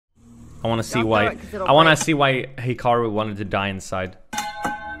I want to see why. I want to see why Hikaru wanted to die inside.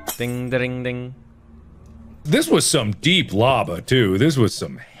 Ding, ding, ding. This was some deep lava, too. This was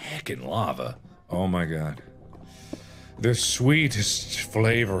some heckin' lava. Oh my god. The sweetest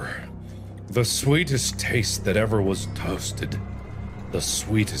flavor. The sweetest taste that ever was toasted. The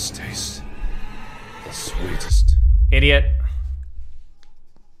sweetest taste. The sweetest. Idiot.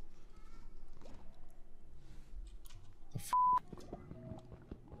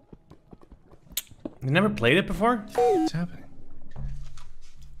 You never played it before? What's happening?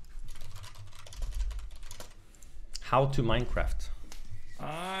 How to Minecraft.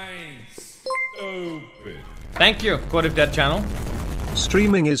 I'm stupid. Thank you, God of Dead channel.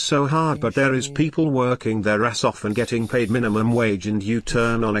 Streaming is so hard, but there is people working their ass off and getting paid minimum wage, and you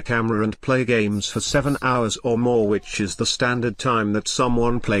turn on a camera and play games for 7 hours or more, which is the standard time that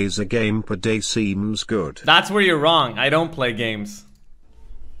someone plays a game per day. Seems good. That's where you're wrong. I don't play games.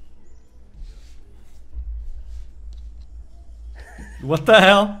 What the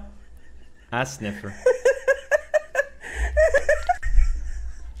hell? Ass sniffer.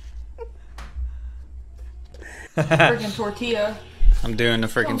 Freaking tortilla. I'm doing the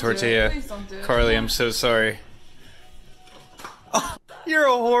freaking tortilla. Carly, I'm so sorry. Oh, you're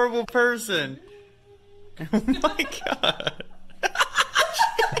a horrible person. Oh my god.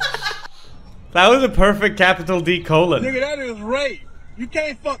 That was a perfect capital D colon. Nigga, that is rape. You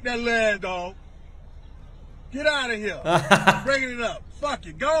can't fuck that lad, dog. Get out of here. Bringing it up. Fuck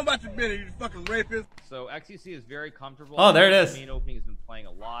it. Go on about your business, you fucking rapist. So XQC is very comfortable. Oh, there it is. Main opening has been playing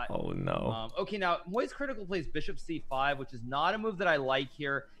a lot. Oh no. Okay, now Moist Critical plays Bishop C5, which is not a move that I like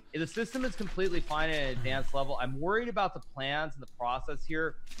here. The system is completely fine at an advanced level. I'm worried about the plans and the process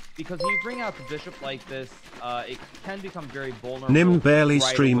here, because when you bring out the bishop like this, it can become very vulnerable. NymN barely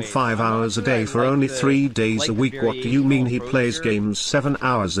right stream away. 5 hours a day for only 3 days a week. What do you mean he plays games 7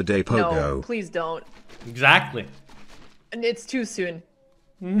 hours a day, Pogo? No, please don't. Exactly. And it's too soon.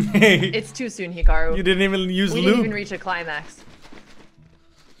 It's too soon, Hikaru. You didn't even use We lube. didn't even reach a climax.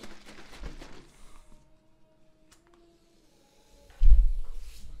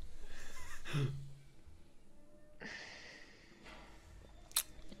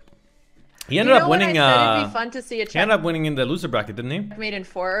 He ended up winning. When I said it'd be fun to see a he ended up winning in the loser bracket, didn't he? made in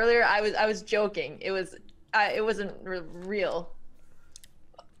 4 earlier. I was joking. It wasn't real.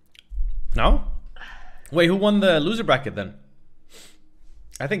 No. Wait, who won the loser bracket then?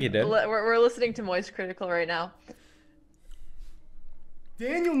 I think he did. We're listening to Moist Critical right now.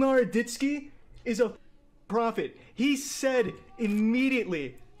 Daniel Naroditsky is a prophet. He said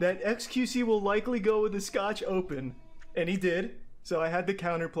immediately that XQC will likely go with the Scotch Open, and he did. So I had the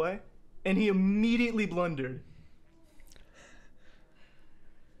counterplay, and he immediately blundered.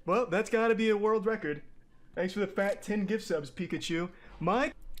 Well, that's got to be a world record. Thanks for the fat 10 gift subs, Pikachu.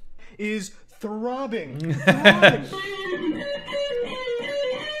 My is throbbing. Throbbing.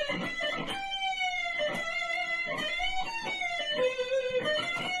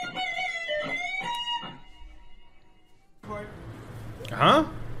 Huh?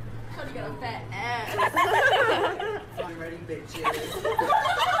 Cody got a fat ass. I'm ready, bitches.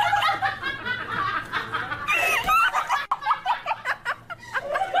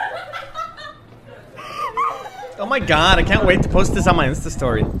 Oh my god, I can't wait to post this on my Insta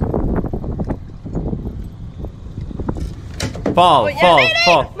story. Fall, fall,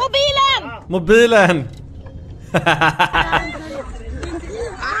 fall. Mobilen! Mobilen!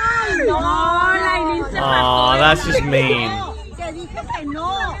 Oh, that's just mean.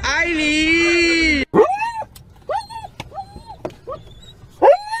 Eileen!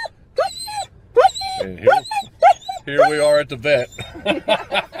 And here we are at the vet.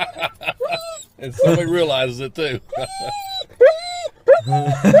 And somebody realizes it too.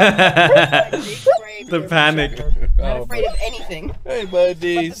 The panic. Not afraid of anything. Hey,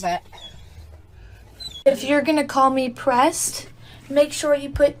 buddies. If you're gonna call me pressed, make sure you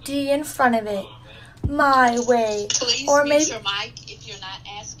put D in front of it. My way. Please or mute maybe your mic if you're not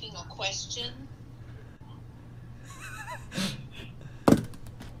asking a question.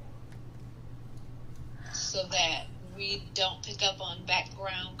 So that we don't pick up on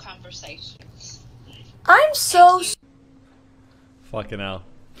background conversations. I'm so Fucking hell.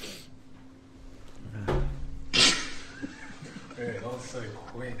 Hey, don't say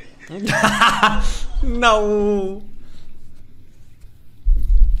quick. No.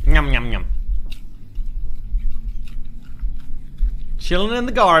 Yum yum yum. Chilling in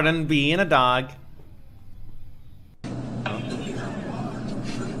the garden, being a dog.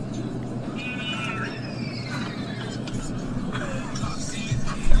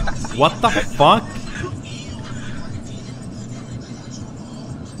 What the fuck?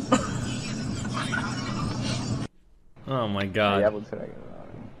 Oh my god.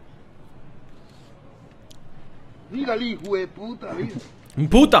 Dígale, hijo de puta, diga.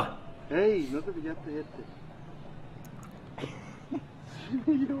 Puta! Ey, no te pillaste este.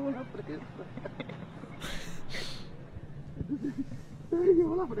 Me llevó la presa. Me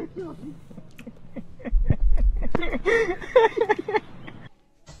llevó la presión.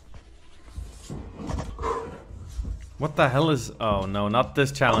 What the hell is... Oh no, not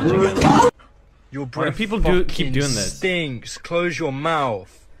this challenge again. Your Why do breath people keep doing this? stinks. Close your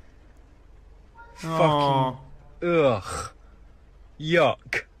mouth. Aww. Fucking ugh.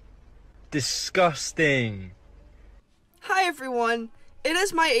 Yuck. Disgusting. Hi everyone. It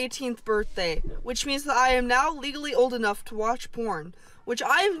is my 18th birthday, which means that I am now legally old enough to watch porn, which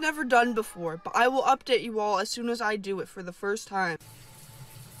I have never done before, but I will update you all as soon as I do it for the first time.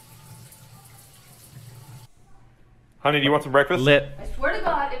 Honey, do you want some breakfast? Lit. I swear to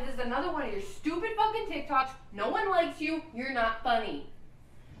God, if there's another one of your stupid fucking TikToks, no one likes you, you're not funny.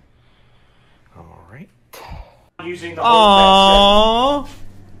 Alright. Using the Aww.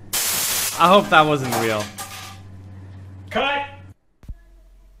 I hope that wasn't real. Cut!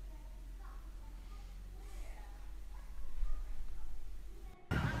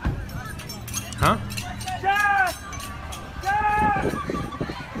 Huh?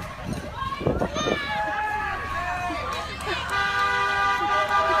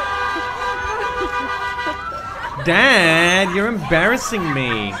 Dad, you're embarrassing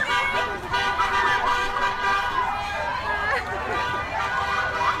me.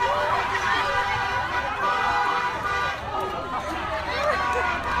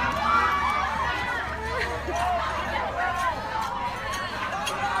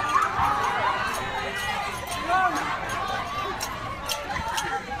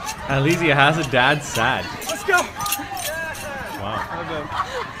 At least he has a dad sad. Let's go! Wow.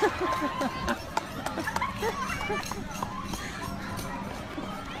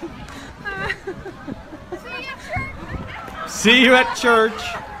 See you at church.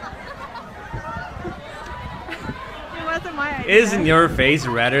 It wasn't my idea. Isn't your face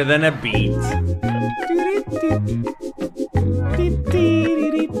redder than a beet?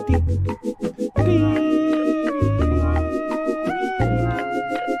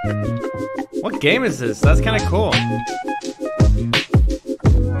 What game is this? That's kind of cool.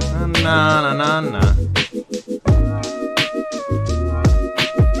 Na na na na.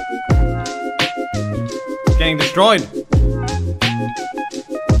 It's getting destroyed.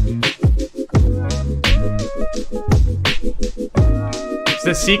 Is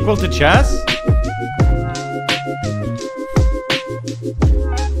this sequel to chess?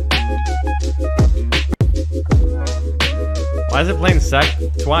 Why is it playing sec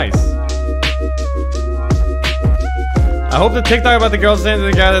twice? I hope the TikTok about the girl saying to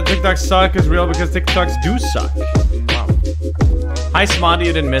the guy that TikToks suck is real because TikToks do suck. Wow. Hi Smoddy,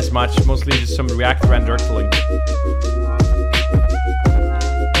 you didn't miss much. Mostly just some reactor and dirt pulling.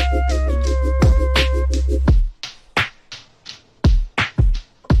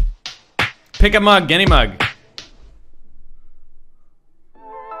 Pick a mug, any mug.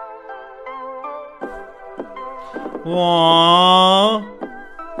 Aww.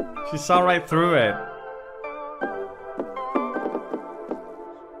 She saw right through it.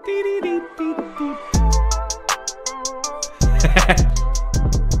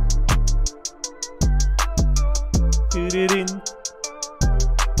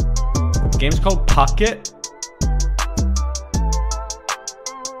 The game's called Pocket.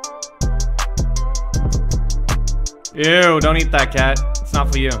 Ew, don't eat that, cat. It's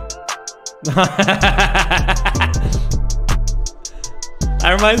not for you.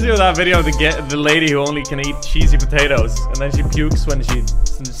 That reminds me of that video of the lady who only can eat cheesy potatoes and then she pukes when she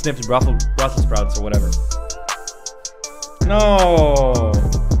snips Brussels sprouts or whatever. No.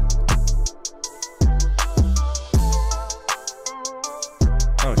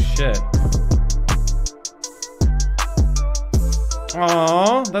 Oh shit.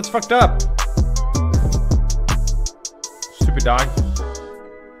 Aww, that's fucked up. Stupid dog.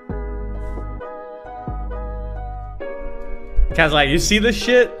 Cat's like, you see this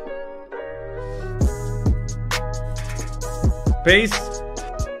shit? Base?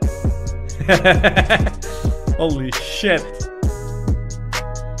 Holy shit.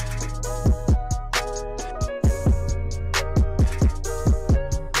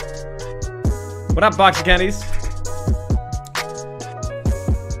 What up, box of candies?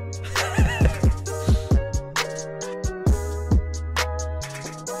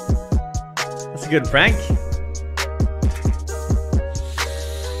 That's a good prank.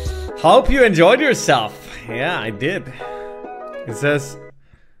 Hope you enjoyed yourself. Yeah, I did. It says,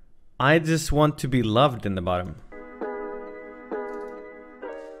 I just want to be loved in the bottom.